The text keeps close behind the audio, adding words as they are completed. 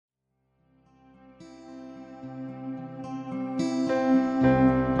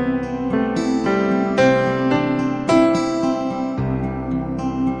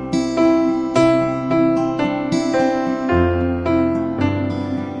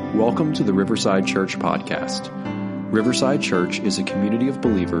Welcome to the Riverside Church podcast. Riverside Church is a community of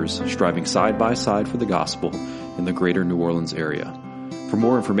believers striving side by side for the gospel in the greater New Orleans area. For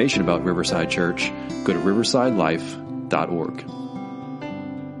more information about Riverside Church, go to riversidelife.org.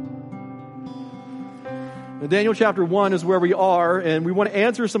 Daniel chapter 1 is where we are, and we want to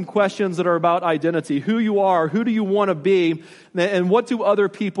answer some questions that are about identity. Who you are, who do you want to be, and what do other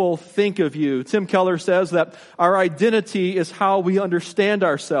people think of you? Tim Keller says that our identity is how we understand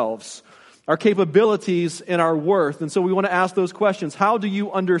ourselves, our capabilities, and our worth. And so we want to ask those questions. How do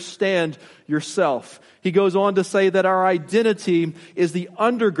you understand yourself? He goes on to say that our identity is the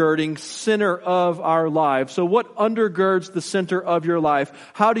undergirding center of our lives. So what undergirds the center of your life?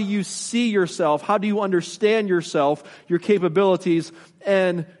 How do you see yourself? How do you understand yourself, your capabilities,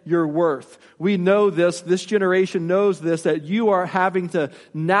 and your worth? We know this generation knows this, that you are having to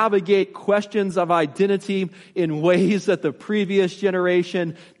navigate questions of identity in ways that the previous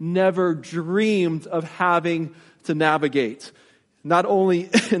generation never dreamed of having to navigate. Not only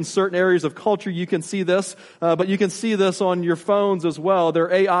in certain areas of culture you can see this, but you can see this on your phones as well. There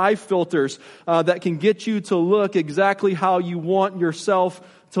are AI filters that can get you to look exactly how you want yourself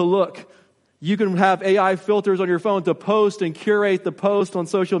to look. You can have AI filters on your phone to post and curate the post on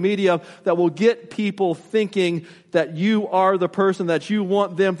social media that will get people thinking that you are the person that you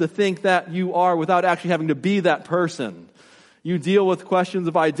want them to think that you are without actually having to be that person. You deal with questions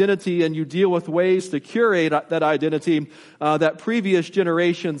of identity and you deal with ways to curate that identity that previous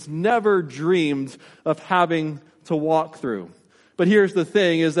generations never dreamed of having to walk through. But here's the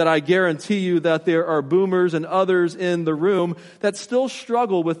thing, is that I guarantee you that there are boomers and others in the room that still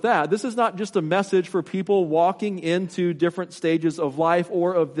struggle with that. This is not just a message for people walking into different stages of life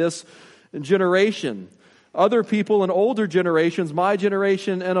or of this generation. Other people in older generations, my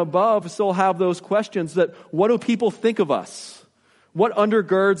generation and above, still have those questions that, what do people think of us? What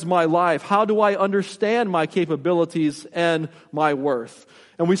undergirds my life? How do I understand my capabilities and my worth?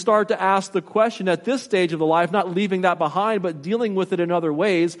 And we start to ask the question at this stage of the life, not leaving that behind, but dealing with it in other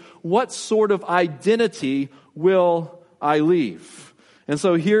ways. What sort of identity will I leave? And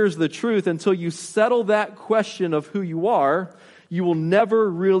so here's the truth. Until you settle that question of who you are, you will never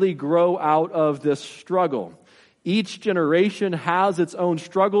really grow out of this struggle. Each generation has its own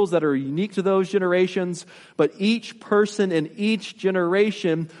struggles that are unique to those generations, but each person in each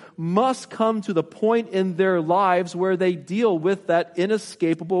generation must come to the point in their lives where they deal with that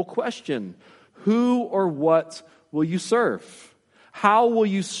inescapable question. Who or what will you serve? How will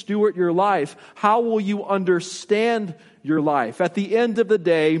you steward your life? How will you understand your life? At the end of the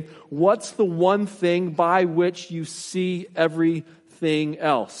day, what's the one thing by which you see everything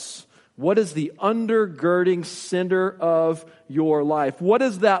else? What is the undergirding center of your life? What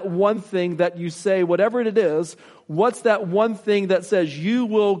is that one thing that you say, whatever it is, what's that one thing that says you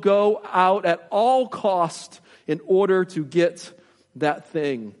will go out at all cost in order to get that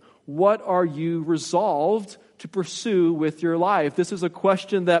thing? What are you resolved to pursue with your life? This is a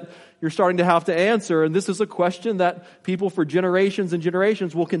question that you're starting to have to answer, and this is a question that people for generations and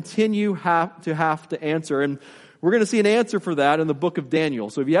generations will continue to have to answer. And we're going to see an answer for that in the book of Daniel.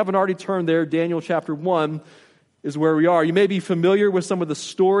 So if you haven't already turned there, Daniel chapter 1 is where we are. You may be familiar with some of the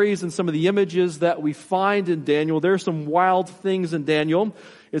stories and some of the images that we find in Daniel. There are some wild things in Daniel.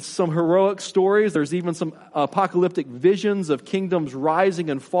 It's some heroic stories. There's even some apocalyptic visions of kingdoms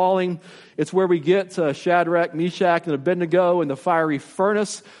rising and falling. It's where we get Shadrach, Meshach, and Abednego in the fiery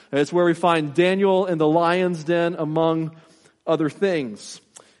furnace. It's where we find Daniel in the lion's den, among other things.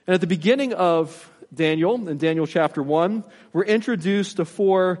 And at the beginning of Daniel, in Daniel chapter 1, we're introduced to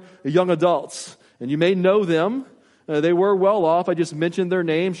 4 young adults. And you may know them. They were well off. I just mentioned their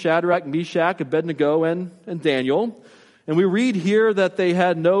names, Shadrach, Meshach, Abednego, and Daniel. And we read here that they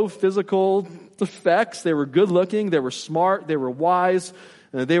had no physical defects. They were good looking, they were smart, they were wise,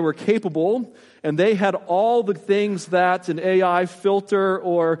 they were capable, and they had all the things that an AI filter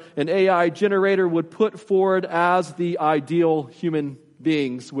or an AI generator would put forward as the ideal human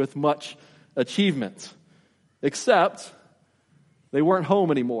beings with much achievement. Except they weren't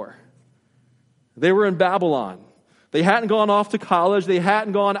home anymore. They were in Babylon. They hadn't gone off to college. They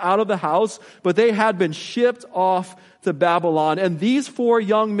hadn't gone out of the house, but they had been shipped off to Babylon. And these 4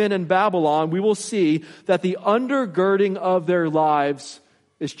 young men in Babylon, we will see that the undergirding of their lives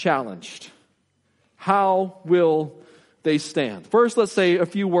is challenged. How will they stand? First, let's say a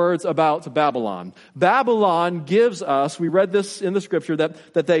few words about Babylon. Babylon gives us, we read this in the scripture,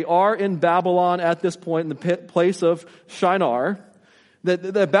 that they are in Babylon at this point, in the place of Shinar.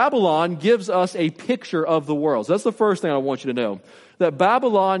 That Babylon gives us a picture of the world. So that's the first thing I want you to know. That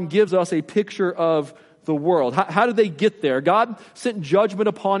Babylon gives us a picture of the world. How did they get there? God sent judgment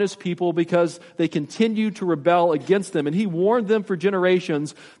upon his people because they continued to rebel against them. And he warned them for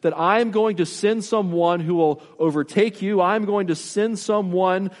generations that I am going to send someone who will overtake you. I'm going to send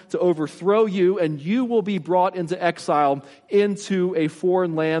someone to overthrow you, and you will be brought into exile into a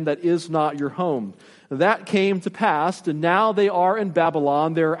foreign land that is not your home. That came to pass, and now they are in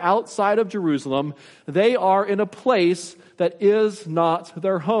Babylon. They're outside of Jerusalem. They are in a place that is not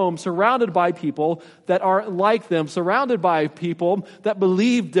their home, surrounded by people that aren't like them, surrounded by people that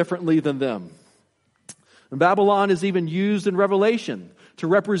believe differently than them. And Babylon is even used in Revelation to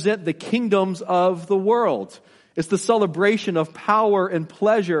represent the kingdoms of the world. It's the celebration of power and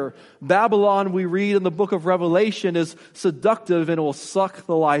pleasure. Babylon, we read in the book of Revelation, is seductive and will suck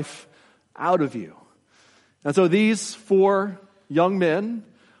the life out of you. And so these 4 young men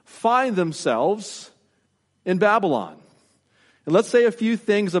find themselves in Babylon. And let's say a few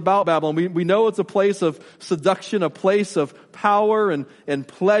things about Babylon. We know it's a place of seduction, a place of power and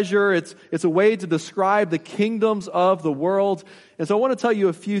pleasure. It's a way to describe the kingdoms of the world. And so I want to tell you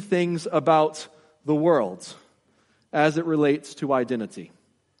a few things about the world as it relates to identity.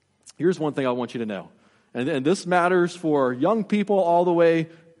 Here's one thing I want you to know. And this matters for young people all the way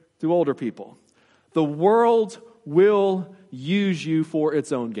to older people. The world will use you for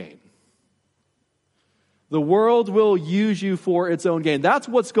its own gain. The world will use you for its own gain. That's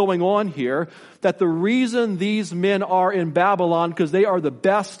what's going on here. That the reason these men are in Babylon, because they are the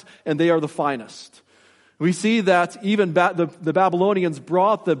best and they are the finest. We see that even the Babylonians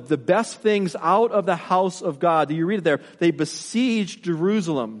brought the best things out of the house of God. Do you read it there? They besieged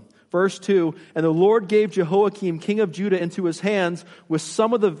Jerusalem. Verse 2, and the Lord gave Jehoiakim, king of Judah, into his hands with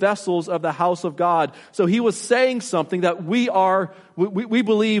some of the vessels of the house of God. So he was saying something that we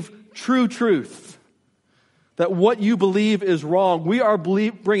believe true truth. That what you believe is wrong. We are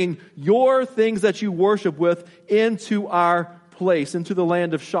bringing your things that you worship with into our place, into the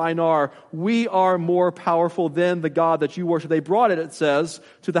land of Shinar. We are more powerful than the God that you worship. They brought it says,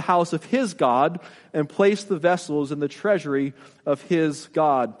 to the house of his God and placed the vessels in the treasury of his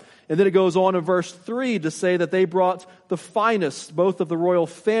God. And then it goes on in verse 3 to say that they brought the finest, both of the royal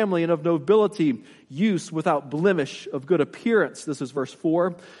family and of nobility, use without blemish, of good appearance. This is verse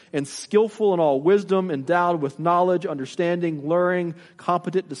 4. And skillful in all wisdom, endowed with knowledge, understanding, learning,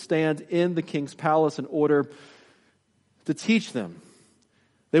 competent to stand in the king's palace in order to teach them.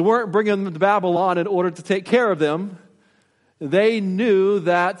 They weren't bringing them to Babylon in order to take care of them. They knew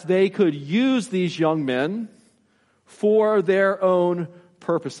that they could use these young men for their own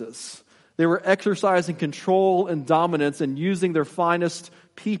purposes. They were exercising control and dominance and using their finest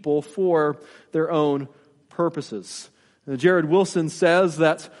people for their own purposes. And Jared Wilson says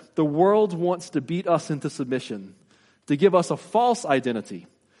that the world wants to beat us into submission, to give us a false identity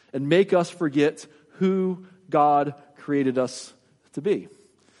and make us forget who God created us to be.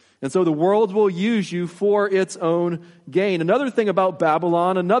 And so the world will use you for its own gain. Another thing about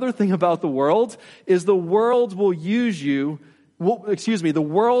Babylon, another thing about the world, is the world will use you. The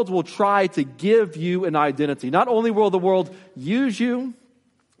world will try to give you an identity. Not only will the world use you,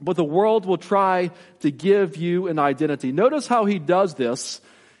 but the world will try to give you an identity. Notice how he does this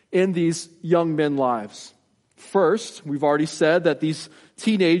in these young men's lives. First, we've already said that these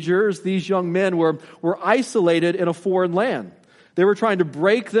teenagers, these young men were isolated in a foreign land. They were trying to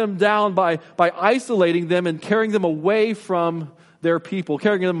break them down by isolating them and carrying them away from their people,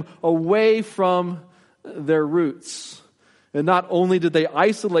 carrying them away from their roots. And not only did they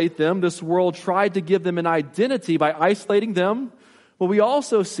isolate them, this world tried to give them an identity by isolating them, but we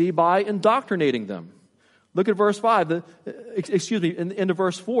also see by indoctrinating them. Look at verse 5, into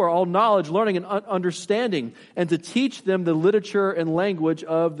verse 4, all knowledge, learning, and understanding, and to teach them the literature and language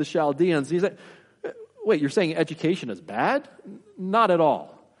of the Chaldeans. He said, wait, you're saying education is bad? Not at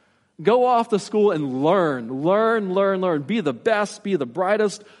all. Go off to school and learn. Be the best, be the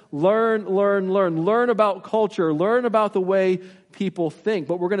brightest. Learn about culture, learn about the way people think.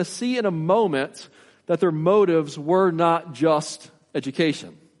 But we're going to see in a moment that their motives were not just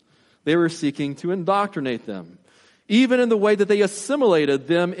education. They were seeking to indoctrinate them, even in the way that they assimilated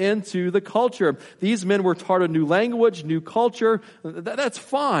them into the culture. These men were taught a new language, new culture. That's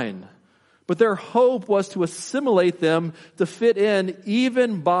fine. But their hope was to assimilate them to fit in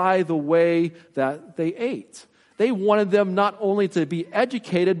even by the way that they ate. They wanted them not only to be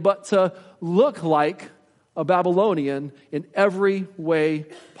educated, but to look like a Babylonian in every way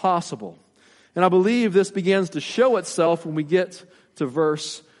possible. And I believe this begins to show itself when we get to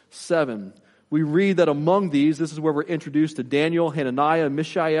verse 7. We read that among these, this is where we're introduced to Daniel, Hananiah,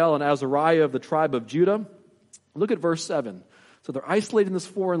 Mishael, and Azariah of the tribe of Judah. Look at verse 7. So they're isolated in this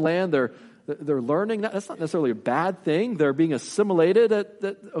foreign land. They're learning. That's not necessarily a bad thing. They're being assimilated.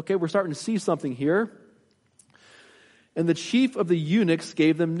 Okay, we're starting to see something here. And the chief of the eunuchs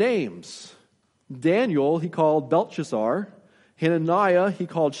gave them names. Daniel he called Belshazzar. Hananiah he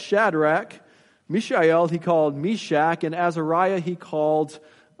called Shadrach. Mishael he called Meshach. And Azariah he called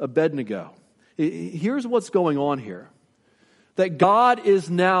Abednego. Here's what's going on here. That God is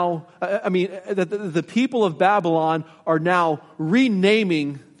now, the people of Babylon are now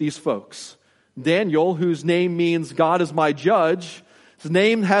renaming these folks. Daniel, whose name means God is my judge, his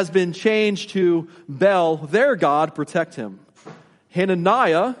name has been changed to Bel, their God, protect him.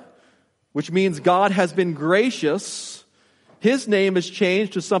 Hananiah, which means God has been gracious, his name is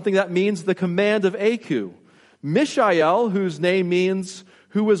changed to something that means the command of Aku. Mishael, whose name means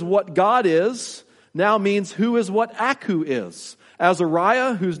who is what God is, now means who is what Aku is.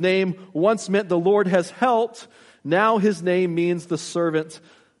 Azariah, whose name once meant the Lord has helped, now his name means the servant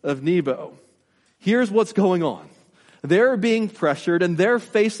of Nebo. Here's what's going on. They're being pressured and they're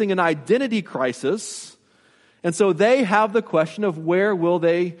facing an identity crisis. And so they have the question of where will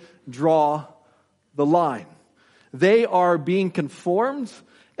they draw the line. They are being conformed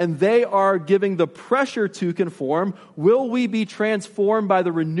and they are giving the pressure to conform. Will we be transformed by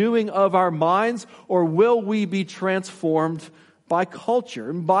the renewing of our minds, or will we be transformed by culture?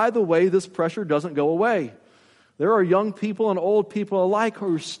 And by the way, this pressure doesn't go away. There are young people and old people alike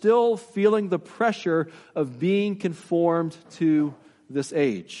who are still feeling the pressure of being conformed to this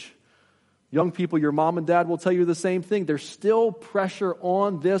age. Young people, your mom and dad will tell you the same thing. There's still pressure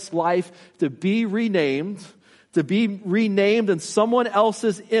on this life to be renamed in someone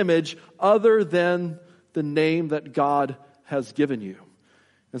else's image other than the name that God has given you.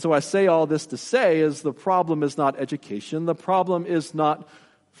 And so I say all this to say is the problem is not education. The problem is not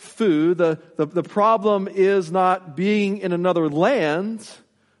food. The problem is not being in another land.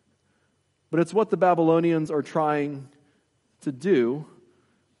 But it's what the Babylonians are trying to do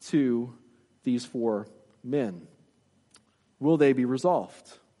to these 4 men. Will they be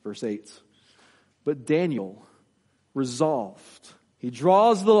resolved? Verse 8. But Daniel resolved. He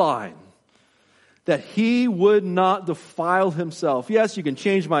draws the line that he would not defile himself. Yes, you can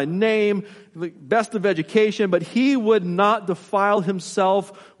change my name, best of education, but he would not defile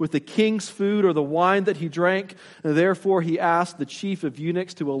himself with the king's food or the wine that he drank. And therefore he asked the chief of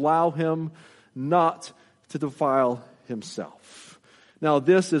eunuchs to allow him not to defile himself. Now,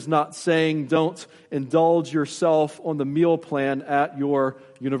 this is not saying don't indulge yourself on the meal plan at your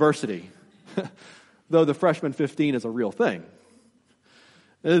university. Though the freshman 15 is a real thing.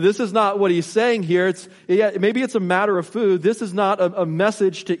 This is not what he's saying here. Maybe it's a matter of food. This is not a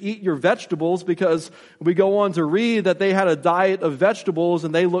message to eat your vegetables, because we go on to read that they had a diet of vegetables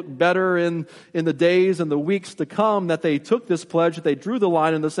and they looked better in the days and the weeks to come, that they took this pledge, that they drew the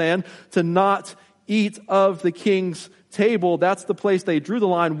line in the sand to not eat of the king's table. That's the place they drew the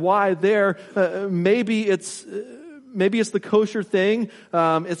line. Why there? Maybe it's the kosher thing.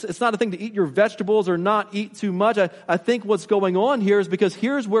 It's not a thing to eat your vegetables or not eat too much. I think what's going on here is because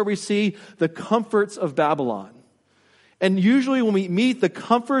here's where we see the comforts of Babylon. And usually when we meet the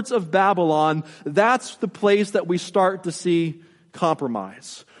comforts of Babylon, that's the place that we start to see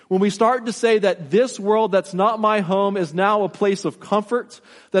compromise. When we start to say that this world that's not my home is now a place of comfort,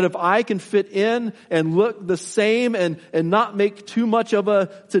 that if I can fit in and look the same and not make too much of a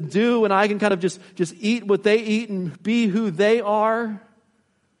to-do, and I can kind of just eat what they eat and be who they are,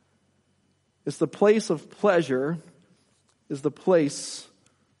 it's the place of pleasure, is the place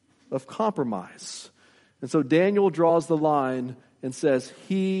of compromise. And so Daniel draws the line and says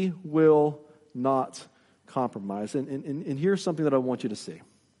he will not compromise. And here's something that I want you to see.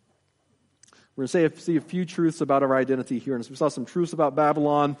 We're going to see a few truths about our identity here. And we saw some truths about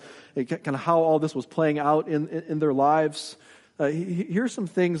Babylon, and kind of how all this was playing out in their lives. Here's some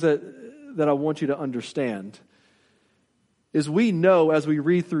things that I want you to understand. Is we know as we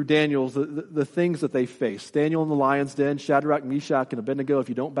read through Daniel the things that they faced. Daniel in the lion's den, Shadrach, Meshach, and Abednego, if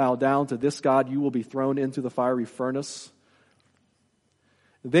you don't bow down to this God, you will be thrown into the fiery furnace.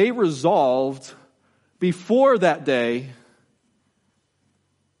 They resolved before that day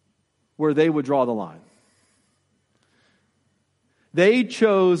where they would draw the line. They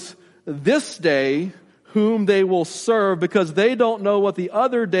chose this day whom they will serve, because they don't know what the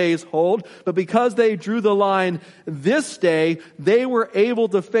other days hold, but because they drew the line this day, they were able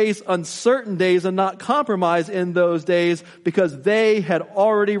to face uncertain days and not compromise in those days, because they had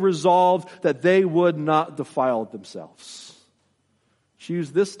already resolved that they would not defile themselves.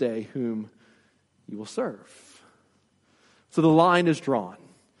 Choose this day whom you will serve. So the line is drawn.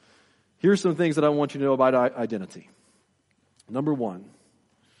 Here's some things that I want you to know about identity. Number 1,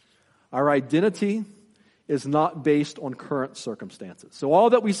 Our identity is not based on current circumstances. So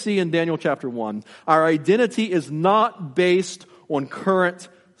all that we see in Daniel chapter 1, our identity is not based on current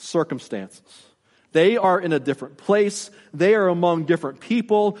circumstances. They are in a different place. They are among different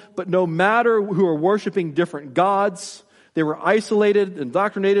people, but no matter who are worshiping different gods, they were isolated,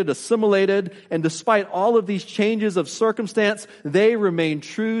 indoctrinated, assimilated, and despite all of these changes of circumstance, they remained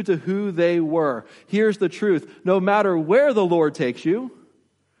true to who they were. Here's the truth. No matter where the Lord takes you,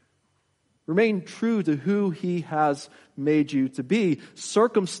 remain true to who He has made you to be.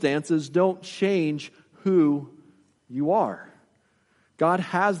 Circumstances don't change who you are. God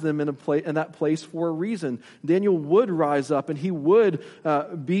has them in that place for a reason. Daniel would rise up and he would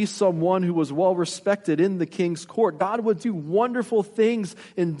be someone who was well respected in the king's court. God would do wonderful things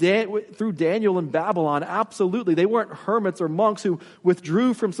through Daniel in Babylon. Absolutely. They weren't hermits or monks who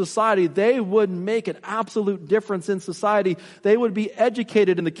withdrew from society. They would make an absolute difference in society. They would be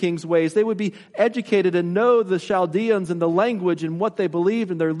educated in the king's ways. They would be educated and know the Chaldeans and the language and what they believed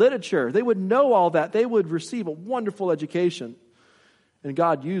in their literature. They would know all that. They would receive a wonderful education. And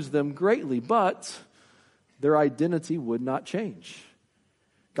God used them greatly, but their identity would not change.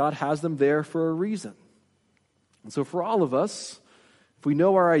 God has them there for a reason. And so for all of us, if we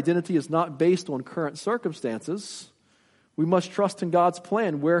know our identity is not based on current circumstances, we must trust in God's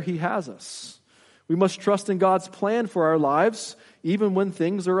plan where He has us. We must trust in God's plan for our lives, even when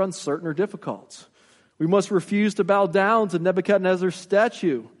things are uncertain or difficult. We must refuse to bow down to Nebuchadnezzar's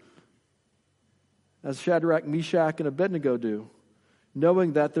statue, as Shadrach, Meshach, and Abednego do,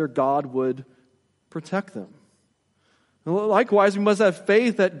 knowing that their God would protect them. Likewise, we must have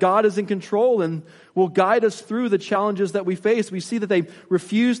faith that God is in control and will guide us through the challenges that we face. We see that they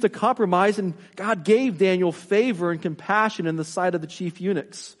refused to compromise, and God gave Daniel favor and compassion in the sight of the chief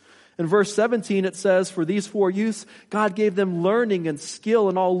eunuchs. In verse 17, it says, "For these 4 youths, God gave them learning and skill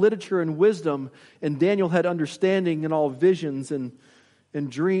in all literature and wisdom, and Daniel had understanding in all visions and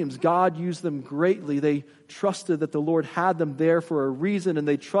dreams." God used them greatly. They trusted that the Lord had them there for a reason, and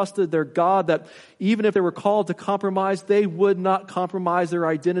they trusted their God that even if they were called to compromise, they would not compromise their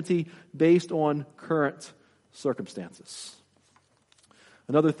identity based on current circumstances.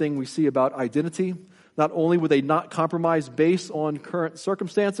 Another thing we see about identity, not only would they not compromise based on current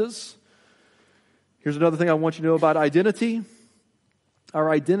circumstances, here's another thing I want you to know about identity. Our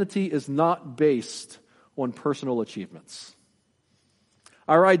identity is not based on personal achievements.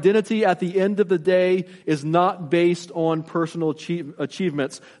 Our identity at the end of the day is not based on personal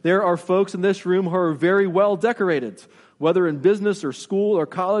achievements. There are folks in this room who are very well decorated, whether in business or school or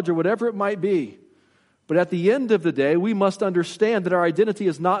college or whatever it might be. But at the end of the day, we must understand that our identity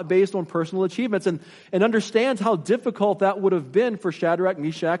is not based on personal achievements, and understand how difficult that would have been for Shadrach,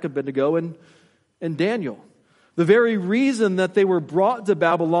 Meshach, Abednego, and Daniel. The very reason that they were brought to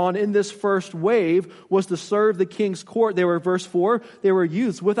Babylon in this first wave was to serve the king's court. They were, verse 4, they were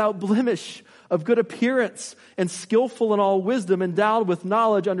youths without blemish, of good appearance, and skillful in all wisdom, endowed with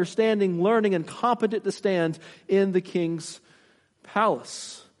knowledge, understanding, learning, and competent to stand in the king's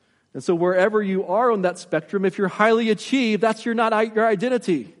palace. And so wherever you are on that spectrum, if you're highly achieved, that's your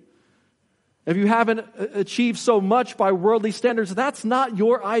identity. If you haven't achieved so much by worldly standards, that's not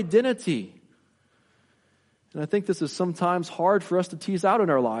your identity. And I think this is sometimes hard for us to tease out in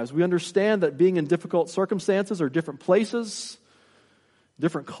our lives. We understand that being in difficult circumstances or different places,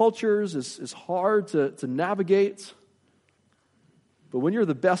 different cultures is hard to navigate. But when you're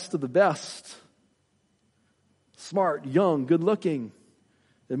the best of the best, smart, young, good looking,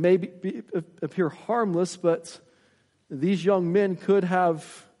 it may appear harmless, but these young men could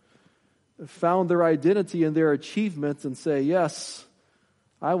have found their identity in their achievements and say, yes,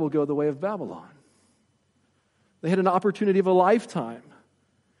 I will go the way of Babylon. They had an opportunity of a lifetime.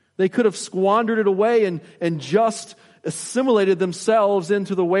 They could have squandered it away and just assimilated themselves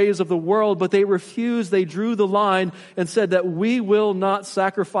into the ways of the world, but they refused. They drew the line and said that we will not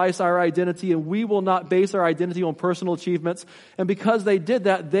sacrifice our identity and we will not base our identity on personal achievements. And because they did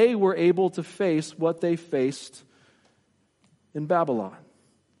that, they were able to face what they faced in Babylon.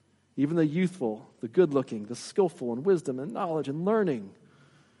 Even the youthful, the good-looking, the skillful in wisdom and knowledge and learning,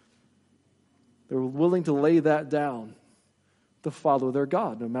 they were willing to lay that down to follow their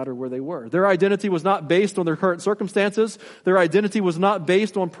God, no matter where they were. Their identity was not based on their current circumstances. Their identity was not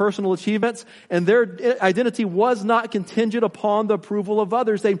based on personal achievements. And their identity was not contingent upon the approval of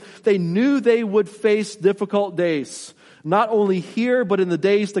others. They knew they would face difficult days, not only here, but in the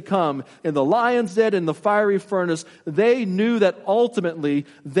days to come. In the lion's den, in the fiery furnace, they knew that ultimately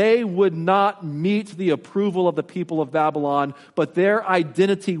they would not meet the approval of the people of Babylon, but their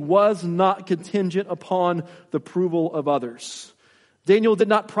identity was not contingent upon the approval of others. Daniel did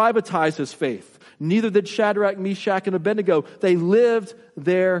not privatize his faith. Neither did Shadrach, Meshach, and Abednego. They lived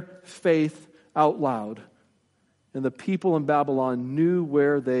their faith out loud. And the people in Babylon knew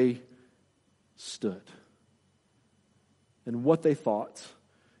where they stood and what they thought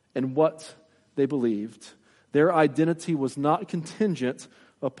and what they believed. Their identity was not contingent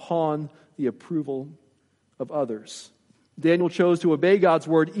upon the approval of others. Daniel chose to obey God's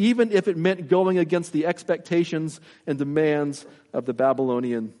word, even if it meant going against the expectations and demands of the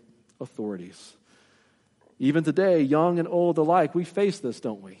Babylonian authorities. Even today, young and old alike, we face this,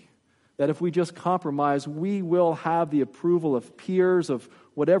 don't we? That if we just compromise, we will have the approval of peers, of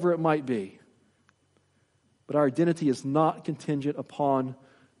whatever it might be. But our identity is not contingent upon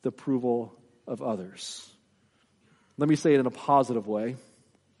the approval of others. Let me say it in a positive way.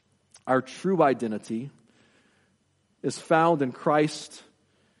 Our true identity is found in Christ,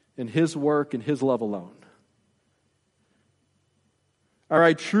 in His work, and His love alone.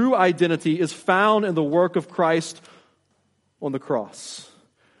 Our true identity is found in the work of Christ on the cross.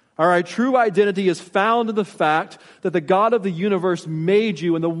 Our true identity is found in the fact that the God of the universe made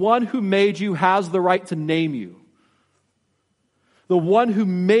you, and the one who made you has the right to name you. The one who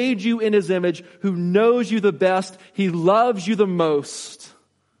made you in His image, who knows you the best, He loves you the most.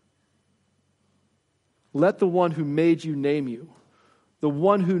 Let the one who made you name you. The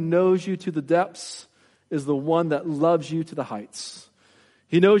one who knows you to the depths is the one that loves you to the heights.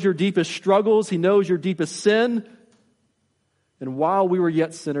 He knows your deepest struggles. He knows your deepest sin. And while we were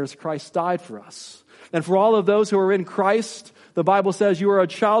yet sinners, Christ died for us. And for all of those who are in Christ, the Bible says you are a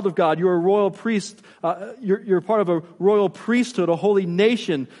child of God. You're a royal priest. You're part of a royal priesthood, a holy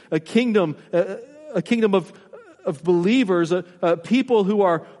nation, a kingdom of believers, people who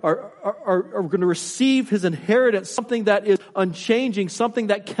are going to receive His inheritance, something that is unchanging, something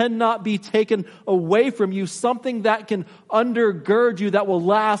that cannot be taken away from you, something that can undergird you, that will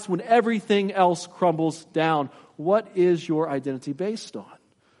last when everything else crumbles down. What is your identity based on?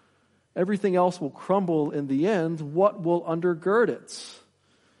 Everything else will crumble in the end. What will undergird it?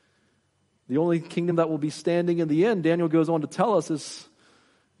 The only kingdom that will be standing in the end, Daniel goes on to tell us, is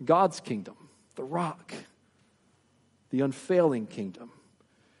God's kingdom, the rock, the unfailing kingdom.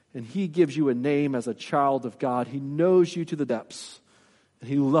 And He gives you a name as a child of God. He knows you to the depths, and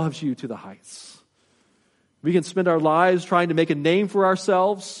He loves you to the heights. We can spend our lives trying to make a name for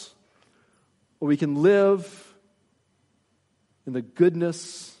ourselves, or we can live in the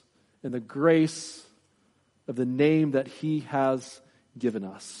goodness and the grace of the name that He has given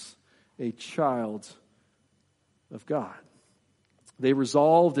us, a child of God. They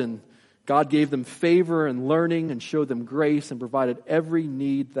resolved, and God gave them favor and learning and showed them grace and provided every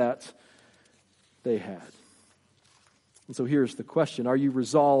need that they had. And so here's the question. Are you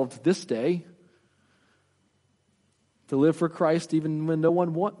resolved this day to live for Christ even when no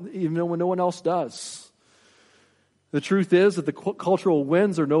one else does? The truth is that the cultural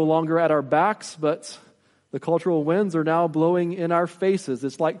winds are no longer at our backs, but the cultural winds are now blowing in our faces.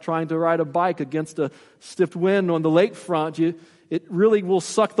 It's like trying to ride a bike against a stiff wind on the lakefront. It really will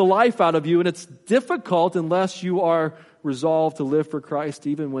suck the life out of you, and it's difficult unless you are resolved to live for Christ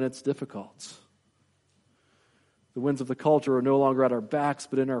even when it's difficult. The winds of the culture are no longer at our backs,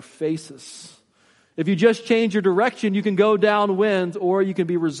 but in our faces. If you just change your direction, you can go downwind, or you can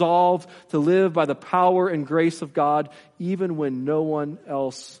be resolved to live by the power and grace of God, even when no one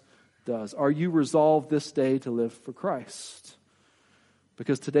else does. Are you resolved this day to live for Christ?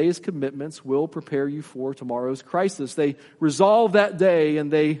 Because today's commitments will prepare you for tomorrow's crisis. They resolve that day, and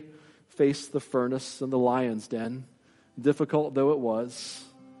they face the furnace and the lion's den, difficult though it was,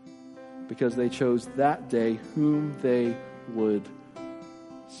 because they chose that day whom they would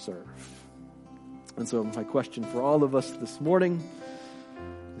serve. And so my question for all of us this morning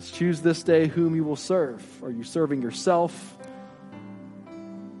is, choose this day whom you will serve. Are you serving yourself?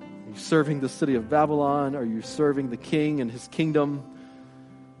 Are you serving the city of Babylon? Are you serving the King and His kingdom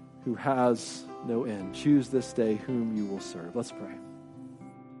who has no end? Choose this day whom you will serve. Let's pray.